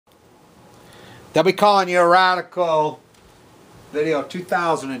They'll be calling you a radical. Video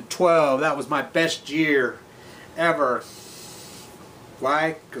 2012. That was my best year ever.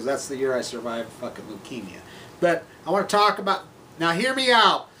 Why? Because that's the year I survived fucking leukemia. But I want to talk about... Now hear me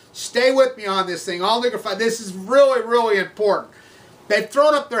out. Stay with me on this thing. All nigger fight. This is really, really important. They've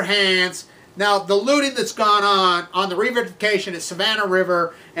thrown up their hands. Now the looting that's gone on the revivification at Savannah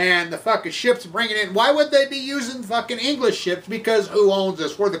River and the fucking ships bringing in. Why would they be using fucking English ships? Because who owns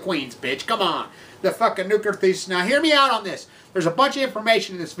us? We're the queens, bitch. Come on. The fucking nuclear thesis. Now hear me out on this. There's a bunch of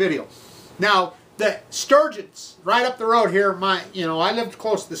information in this video. Now the sturgeons right up the road here. I lived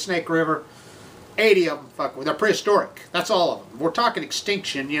close to the Snake River. 80 of them, fucking, they're prehistoric. That's all of them. We're talking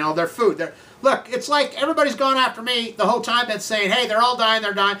extinction. They're food. Look, it's like everybody's gone after me the whole time, been saying, hey, they're all dying,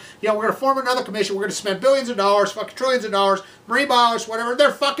 they're dying. We're going to form another commission. We're going to spend billions of dollars, fucking trillions of dollars, marine biologists, whatever.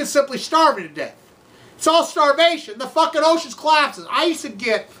 They're fucking simply starving to death. It's all starvation. The fucking ocean's collapsing. I used to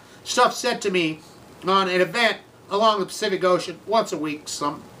get stuff sent to me on an event along the Pacific Ocean once a week.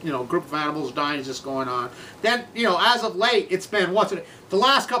 Some, group of animals dying is just going on. Then, as of late, it's been once a day. The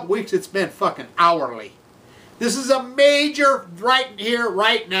last couple weeks, it's been fucking hourly. This is a major, right here,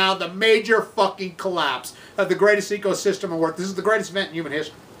 right now, the major fucking collapse of the greatest ecosystem in the world. This is the greatest event in human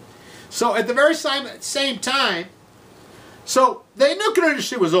history. So at the very same time, so the nuclear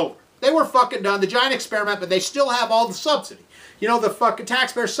industry was over. They were fucking done, the giant experiment, but they still have all the subsidy. The fucking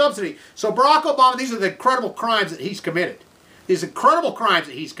taxpayer subsidy. So Barack Obama, these are the incredible crimes that he's committed. These incredible crimes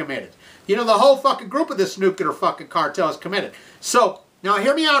that he's committed. The whole fucking group of this nuclear fucking cartel is committed. So, now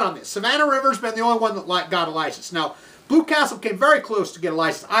hear me out on this. Savannah River's been the only one that got a license. Now, Blue Castle came very close to get a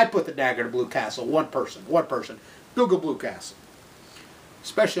license. I put the dagger to Blue Castle. One person. Google Blue Castle.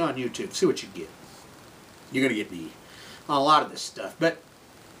 Especially on YouTube. See what you get. You're going to get me on a lot of this stuff. But,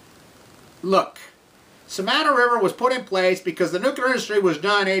 look. Savannah River was put in place because the nuclear industry was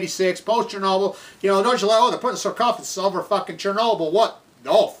done in 86, post-Chernobyl. Don't you like, oh, they're putting sarcophagus over fucking Chernobyl. What?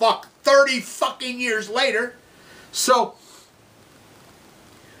 Oh, fuck. 30 fucking years later. So,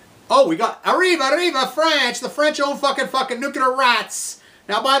 oh, we got Arriva, France. The French own fucking nuclear rats.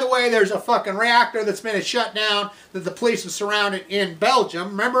 Now, by the way, there's a fucking reactor that's been shut down that the police have surrounded in Belgium.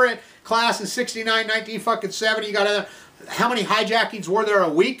 Remember it? Class in 69, 1970. You got how many hijackings were there a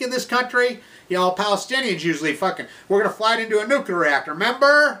week in this country? Palestinians usually fucking, we're going to fly it into a nuclear reactor.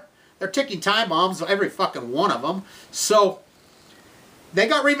 Remember? They're ticking time bombs, every fucking one of them. So, they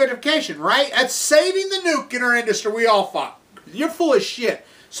got revivification, right? That's saving the nuclear industry. We all fuck. You're full of shit.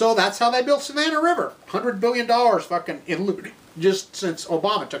 So, that's how they built Savannah River. $100 billion fucking in looting just since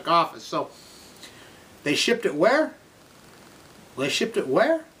Obama took office. So, they shipped it where? They shipped it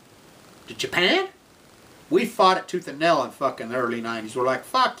where? To Japan? We fought it tooth and nail in fucking the early 90s. We're like,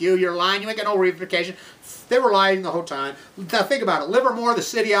 fuck you, you're lying, you ain't got no reunification. They were lying the whole time. Now think about it. Livermore, the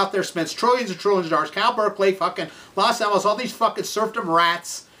city out there, spends trillions and trillions of dollars. Cal Berkeley, fucking Los Alamos, all these fucking serfdom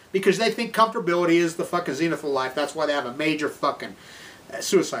rats because they think comfortability is the fucking zenith of life. That's why they have a major fucking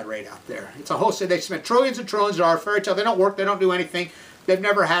suicide rate out there. It's a whole city. They spend trillions and trillions of dollars. Fairy tale. They don't work. They don't do anything. They've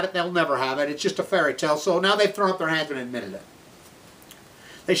never had it. They'll never have it. It's just a fairy tale. So now they've thrown up their hands and admitted it.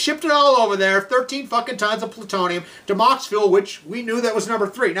 They shipped it all over there, 13 fucking tons of plutonium to Moxville, which we knew that was number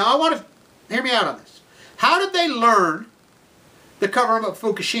 3. Now, I want to hear me out on this. How did they learn the cover-up of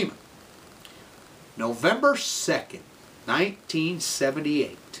Fukushima? November 2nd,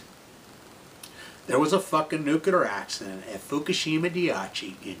 1978. There was a fucking nuclear accident at Fukushima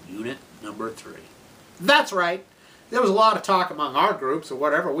Daiichi in unit number 3. That's right. There was a lot of talk among our groups or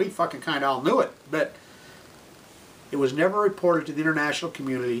whatever. We fucking kind of all knew it, but it was never reported to the international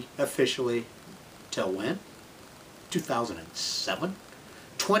community officially till when? 2007?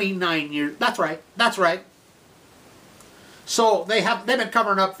 29 years. That's right. That's right. So they've been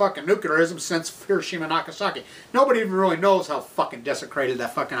covering up fucking nuclearism since Hiroshima and Nagasaki. Nobody even really knows how fucking desecrated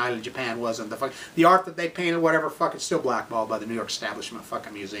that fucking island of Japan was, and the art that they painted, whatever, fucking still blackballed by the New York establishment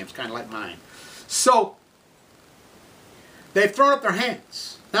fucking museums, kind of like mine. So they've thrown up their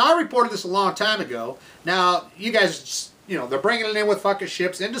hands. Now, I reported this a long time ago. Now, you guys, they're bringing it in with fucking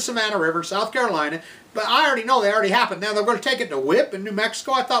ships into Savannah River, South Carolina. But I already know they already happened. Now, they're going to take it to WIP in New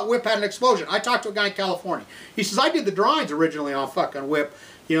Mexico. I thought WIP had an explosion. I talked to a guy in California. He says, I did the drawings originally on fucking WIP,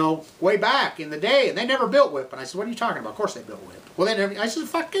 way back in the day. And they never built WIP. And I said, what are you talking about? Of course they built WIP. Well, they never. I said,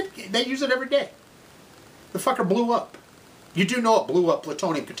 fuck it. They use it every day. The fucker blew up. You do know it blew up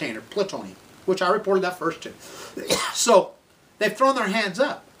plutonium container. Plutonium. Which I reported that first too. So, they've thrown their hands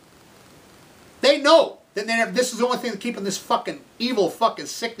up. They know that this is the only thing that's keeping this fucking evil, fucking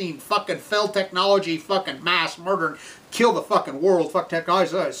sickening, fucking failed technology, fucking mass murder, kill the fucking world, fuck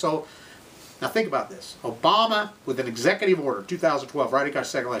technology. So Now think about this. Obama, with an executive order, 2012, right after the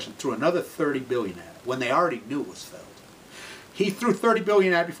second election, threw another $30 billion at it when they already knew it was failed. He threw $30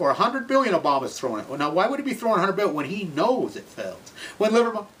 billion at it before. $100 billion Obama's throwing it. Well, now why would he be throwing $100 billion when he knows it failed? When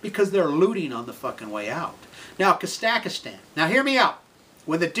Liverpool, because they're looting on the fucking way out. Now Kazakhstan. Now hear me out.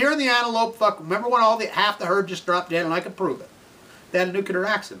 When the deer and the antelope, remember when half the herd just dropped dead, and I can prove it. They had a nuclear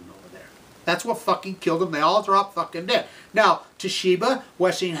accident over there. That's what fucking killed them. They all dropped fucking dead. Now Toshiba,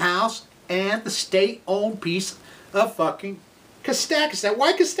 Westinghouse, and the state-owned piece of fucking Kazakhstan.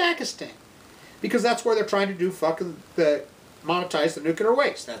 Why Kazakhstan? Because that's where they're trying to do fucking monetize the nuclear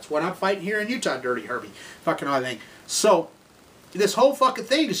waste. That's what I'm fighting here in Utah, Dirty Herbie. Fucking other thing. So this whole fucking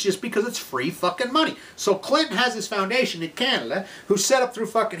thing is just because it's free fucking money. So Clinton has this foundation in Canada who's set up through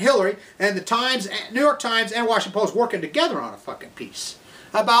fucking Hillary, and the Times, New York Times and Washington Post working together on a fucking piece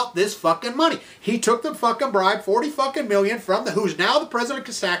about this fucking money. He took the fucking bribe, 40 fucking million from who's now the president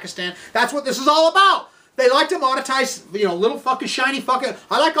of Kazakhstan. That's what this is all about. They like to monetize, you know, little fucking shiny fucking,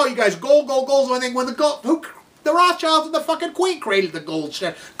 I like all you guys, gold, when the gold, the Rothschilds and the fucking Queen created the gold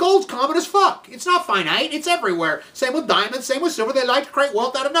shit. Gold's common as fuck. It's not finite. It's everywhere. Same with diamonds, same with silver. They like to create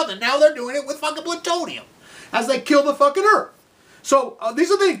wealth out of nothing. Now they're doing it with fucking plutonium as they kill the fucking earth. So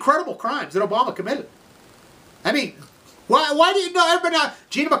these are the incredible crimes that Obama committed. I mean, why do you know everybody now?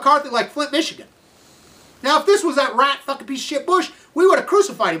 Gina McCarthy like Flint, Michigan. Now if this was that rat fucking piece of shit Bush, we would have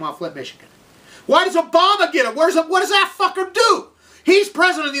crucified him on Flint, Michigan. Why does Obama get it? What does that fucker do? He's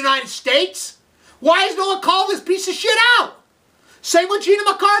president of the United States. Why has no one called this piece of shit out? Same with Gina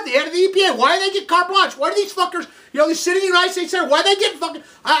McCarthy, head of the EPA. Why do they get carte blanche? Why do these fuckers, you know, they sit in the United States Senate, why do they get fucking,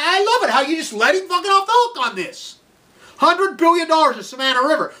 I love it how you just let him fucking off the hook on this. $100 billion to Savannah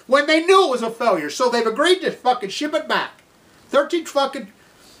River when they knew it was a failure. So they've agreed to fucking ship it back. 13 fucking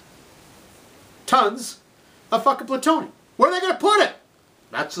tons of fucking plutonium. Where are they going to put it?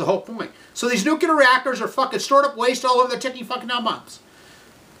 That's the whole point. So these nuclear reactors are fucking stored up waste all over. They're taking fucking down bombs.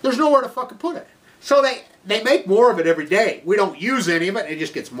 There's nowhere to fucking put it. So they make more of it every day. We don't use any of it. It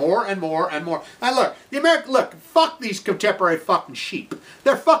just gets more and more and more. And look, fuck these contemporary fucking sheep.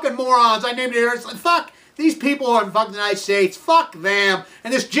 They're fucking morons. I named it. Fuck these people in fucking United States. Fuck them.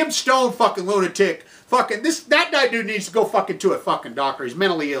 And this Jim Stone fucking lunatic. Fucking that dude needs to go fucking to a fucking doctor. He's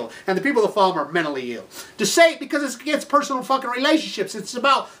mentally ill. And the people that follow him are mentally ill. To say it because it's against personal fucking relationships. It's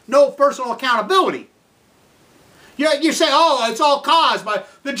about no personal accountability. You say, oh, it's all caused by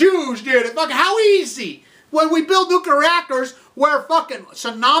the Jews did it. Fucking how easy. When we build nuclear reactors where fucking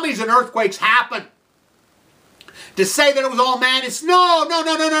tsunamis and earthquakes happen. To say that it was all man, it's no.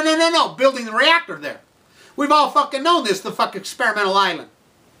 Building the reactor there. We've all fucking known this, the fucking experimental island.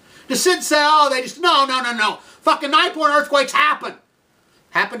 To sit and say, oh, they just, no. Fucking 9-point earthquakes happen.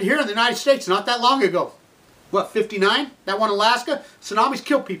 Happened here in the United States not that long ago. What, 59? That one in Alaska? Tsunamis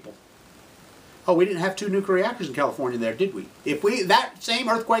kill people. Oh, we didn't have 2 nuclear reactors in California there, did we? If that same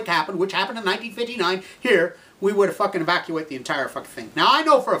earthquake happened, which happened in 1959 here, we would have fucking evacuated the entire fucking thing. Now, I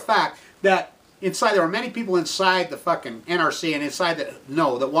know for a fact that inside, there are many people inside the fucking NRC and inside that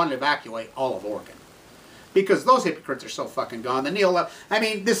want to evacuate all of Oregon. Because those hypocrites are so fucking gone. I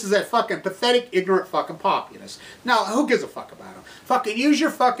mean, this is that fucking pathetic, ignorant fucking populace. Now, who gives a fuck about them? Fucking use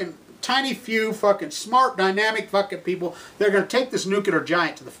your fucking tiny few fucking smart, dynamic fucking people. They're going to take this nuclear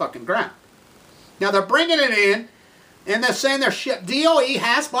giant to the fucking ground. Now they're bringing it in, and they're saying their shit. DOE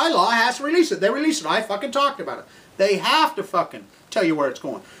has, by law, has to release it. They released it. I fucking talked about it. They have to fucking tell you where it's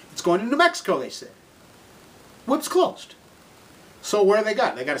going. It's going to New Mexico, they said. Whoops, closed. So where they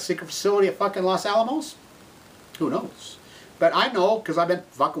got? They got a secret facility at fucking Los Alamos? Who knows? But I know, because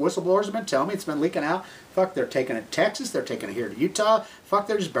fucking whistleblowers have been telling me, it's been leaking out. Fuck, they're taking it to Texas, they're taking it here to Utah. Fuck,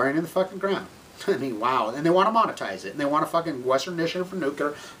 they're just burying it in the fucking ground. I mean, wow. And they want to monetize it. And they want a fucking Western Initiative for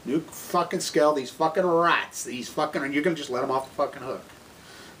nuke fucking scale, these fucking rats. These fucking, and you're going to just let them off the fucking hook.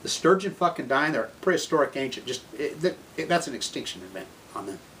 The sturgeon fucking dying, they're prehistoric ancient. That's an extinction event on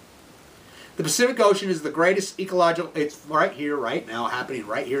them. The Pacific Ocean is the greatest ecological, it's right here, right now, happening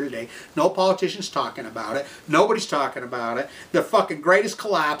right here today. No politician's talking about it. Nobody's talking about it. The fucking greatest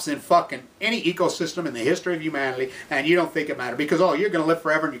collapse in fucking any ecosystem in the history of humanity, and you don't think it matters. Because, oh, you're going to live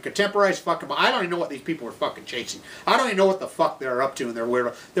forever, and you contemporize fucking, I don't even know what these people are fucking chasing. I don't even know what the fuck they're up to in their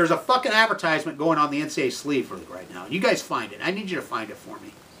weirdo. There's a fucking advertisement going on the NCAA sleeve right now. You guys find it. I need you to find it for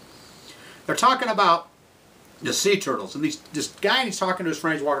me. They're talking about the sea turtles, and this guy, and he's talking to his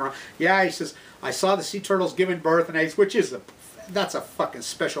friends walking around. Yeah, he says, I saw the sea turtles giving birth, and which is that's a fucking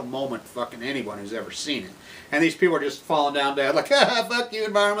special moment, fucking anyone who's ever seen it. And these people are just falling down dead, like, ah, fuck you,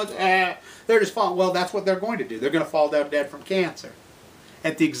 environment. Ah. They're just falling. Well, that's what they're going to do. They're going to fall down dead from cancer.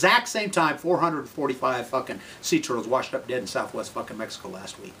 At the exact same time, 445 fucking sea turtles washed up dead in southwest fucking Mexico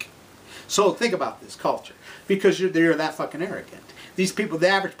last week. So think about this culture. Because they're that fucking arrogant. These people, the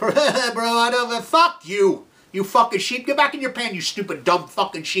average person, bro, I don't, fuck you. You fucking sheep. Get back in your pen, you stupid, dumb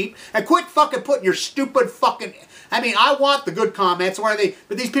fucking sheep. And quit fucking putting your stupid fucking... I mean, I want the good comments. Where they?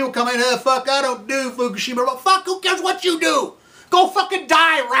 But these people come in, fuck, I don't do Fukushima. But fuck, who cares what you do? Go fucking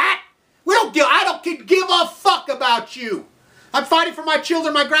die, rat. I don't give a fuck about you. I'm fighting for my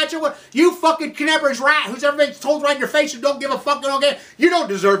children, my grandchildren. You fucking canneber's rat who's everything's told right in your face who don't give a fuck. You don't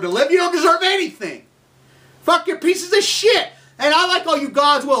deserve to live. You don't deserve anything. Fuck your pieces of shit. And I like all you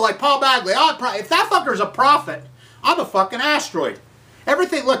God's will, like Paul Bagley. If that fucker's a prophet, I'm a fucking asteroid.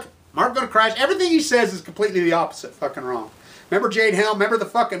 Everything, look, Mark's gonna crash. Everything he says is completely the opposite fucking wrong. Remember Jade Helm? Remember the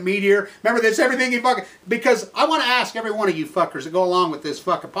fucking meteor? Remember this, everything you fucking... Because I want to ask every one of you fuckers that go along with this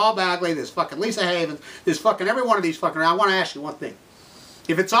fucking Paul Bagley, this fucking Lisa Havens, this fucking every one of these fucking... I want to ask you one thing.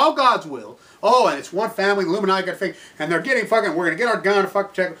 If it's all God's will, and it's one family, the Illuminati got fake, and they're getting fucking... We're going to get our gun and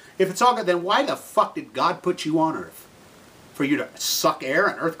fucking check... If it's all God, then why the fuck did God put you on Earth? For you to suck air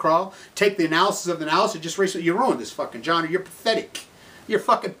and earth crawl? Take the analysis of the analysis. Just recently, you ruined this fucking genre. You're pathetic. You're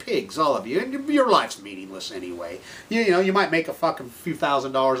fucking pigs, all of you. And your life's meaningless anyway. You know, you might make a fucking few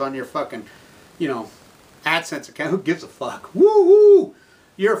 $1,000s on your fucking, AdSense account. Who gives a fuck? Woo-woo!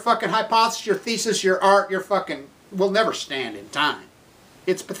 Your fucking hypothesis, your thesis, your art, your fucking... will never stand in time.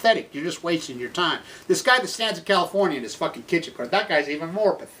 It's pathetic. You're just wasting your time. This guy that stands in California in his fucking kitchen cart, that guy's even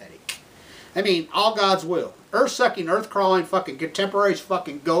more pathetic. I mean, all God's will. Earth-sucking, earth-crawling fucking contemporaries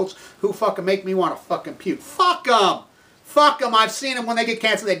fucking goats who fucking make me want to fucking puke. Fuck them! Fuck them. I've seen them when they get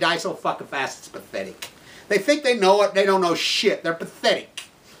cancer, they die so fucking fast, it's pathetic. They think they know it, they don't know shit. They're pathetic.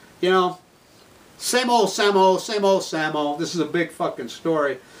 You know? Same old Samo, same old Samo. This is a big fucking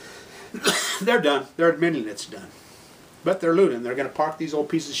story. They're done. They're admitting it's done. But they're looting. They're going to park these old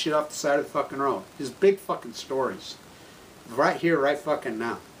pieces of shit off the side of the fucking road. These big fucking stories. Right here, right fucking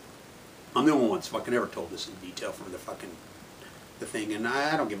now. I'm the only one that's fucking ever told this in detail from the thing. And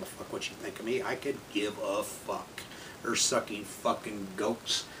I don't give a fuck what you think of me. I could give a fuck. Earth-sucking fucking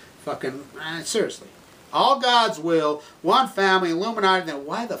goats. Fucking, seriously. All God's will, one family, Illuminati, then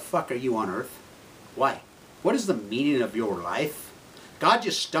why the fuck are you on Earth? Why? What is the meaning of your life? God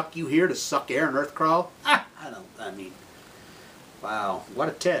just stuck you here to suck air and earth crawl? Wow, what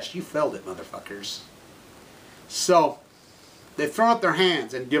a test. You failed it, motherfuckers. So, they've thrown up their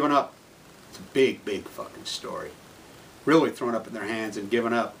hands and given up. It's a big, big fucking story. Really thrown up in their hands and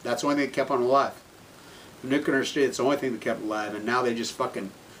given up. That's the only thing that kept them alive. The nuclear state, it's the only thing that kept them alive. And now they just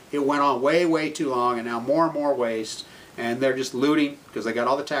fucking, it went on way, way too long. And now more and more waste. And they're just looting because they got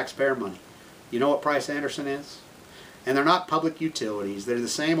all the taxpayer money. You know what Price Anderson is? And they're not public utilities. They're the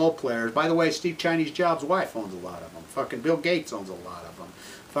same old players. By the way, Steve Chinese Jobs' wife owns a lot of them. Fucking Bill Gates owns a lot of them.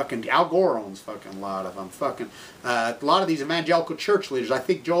 Fucking Al Gore owns fucking a lot of them. Fucking a lot of these evangelical church leaders. I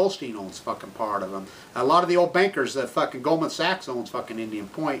think Joel Osteen owns fucking part of them. A lot of the old bankers that fucking Goldman Sachs owns fucking Indian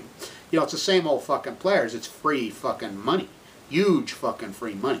Point. You know, it's the same old fucking players. It's free fucking money. Huge fucking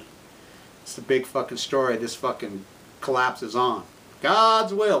free money. It's the big fucking story this fucking collapse is on.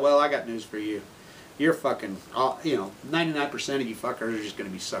 God's will. Well, I got news for you. You're fucking, 99% of you fuckers are just going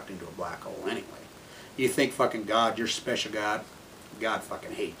to be sucked into a black hole anyway. You think fucking God, you're special God. God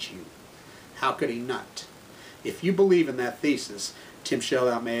fucking hates you. How could he not? If you believe in that thesis, Tim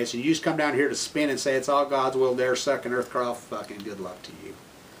Shell Mays, and you just come down here to spin and say it's all God's will, dare sucking earth crawl, fucking good luck to you.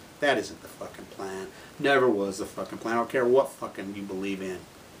 That isn't the fucking plan. Never was the fucking plan. I don't care what fucking you believe in.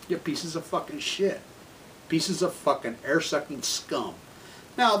 You're pieces of fucking shit. Pieces of fucking air-sucking scum.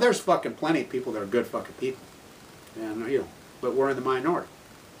 Now, there's fucking plenty of people that are good fucking people. And, but we're in the minority.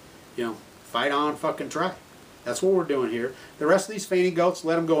 Fight on, fucking try. That's what we're doing here. The rest of these fainting goats,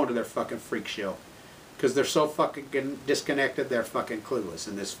 let them go into their fucking freak show. Because they're so fucking disconnected, they're fucking clueless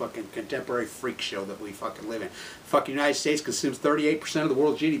in this fucking contemporary freak show that we fucking live in. Fucking United States consumes 38% of the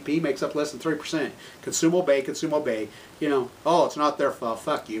world's GDP, makes up less than 3%. Consume, obey, consume, obey. Oh, it's not their fault.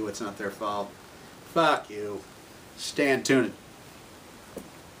 Fuck you, it's not their fault. Fuck you. Stay tuned.